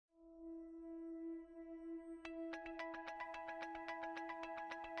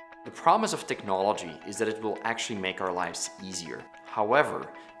The promise of technology is that it will actually make our lives easier. However,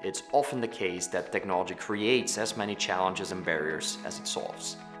 it's often the case that technology creates as many challenges and barriers as it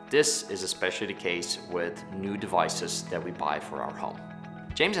solves. This is especially the case with new devices that we buy for our home.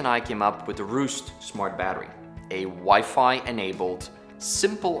 James and I came up with the Roost Smart Battery, a Wi-Fi enabled,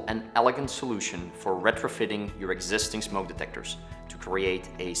 simple and elegant solution for retrofitting your existing smoke detectors to create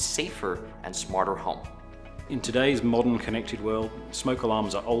a safer and smarter home. In today's modern connected world, smoke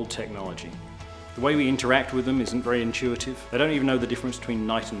alarms are old technology. The way we interact with them isn't very intuitive. They don't even know the difference between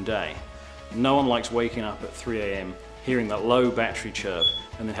night and day. No one likes waking up at 3 AM, hearing that low battery chirp,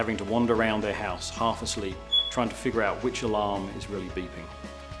 and then having to wander around their house, half asleep, trying to figure out which alarm is really beeping.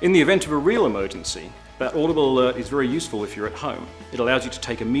 In the event of a real emergency, that audible alert is very useful if you're at home. It allows you to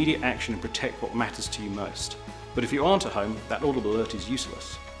take immediate action and protect what matters to you most. But if you aren't at home, that audible alert is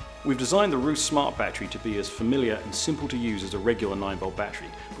useless. We've designed the Roost Smart Battery to be as familiar and simple to use as a regular 9-volt battery,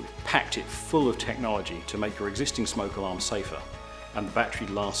 but we've packed it full of technology to make your existing smoke alarm safer, and the battery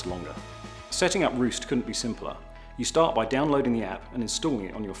lasts longer. Setting up Roost couldn't be simpler. You start by downloading the app and installing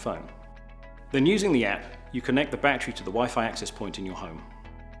it on your phone. Then using the app, you connect the battery to the Wi-Fi access point in your home.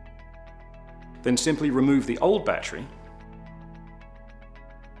 Then simply remove the old battery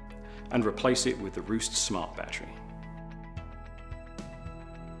and replace it with the Roost Smart Battery.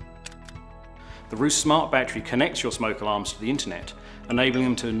 The Roost Smart Battery connects your smoke alarms to the internet, enabling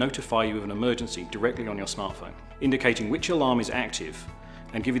them to notify you of an emergency directly on your smartphone, indicating which alarm is active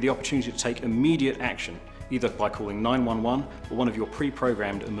and give you the opportunity to take immediate action, either by calling 911 or one of your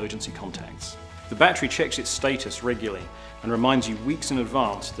pre-programmed emergency contacts. The battery checks its status regularly and reminds you weeks in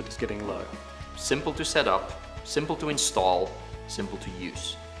advance that it's getting low. Simple to set up, simple to install, simple to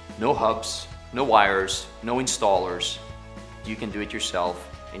use. No hubs, no wires, no installers. You can do it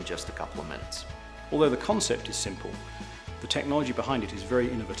yourself in just a couple of minutes. Although the concept is simple, the technology behind it is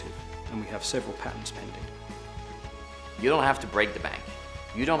very innovative, and we have several patents pending. You don't have to break the bank.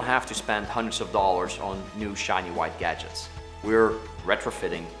 You don't have to spend hundreds of dollars on new shiny white gadgets. We're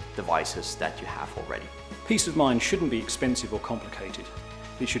retrofitting devices that you have already. Peace of mind shouldn't be expensive or complicated.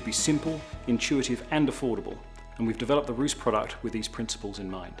 It should be simple, intuitive and affordable, and we've developed the Roost product with these principles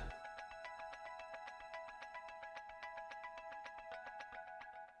in mind.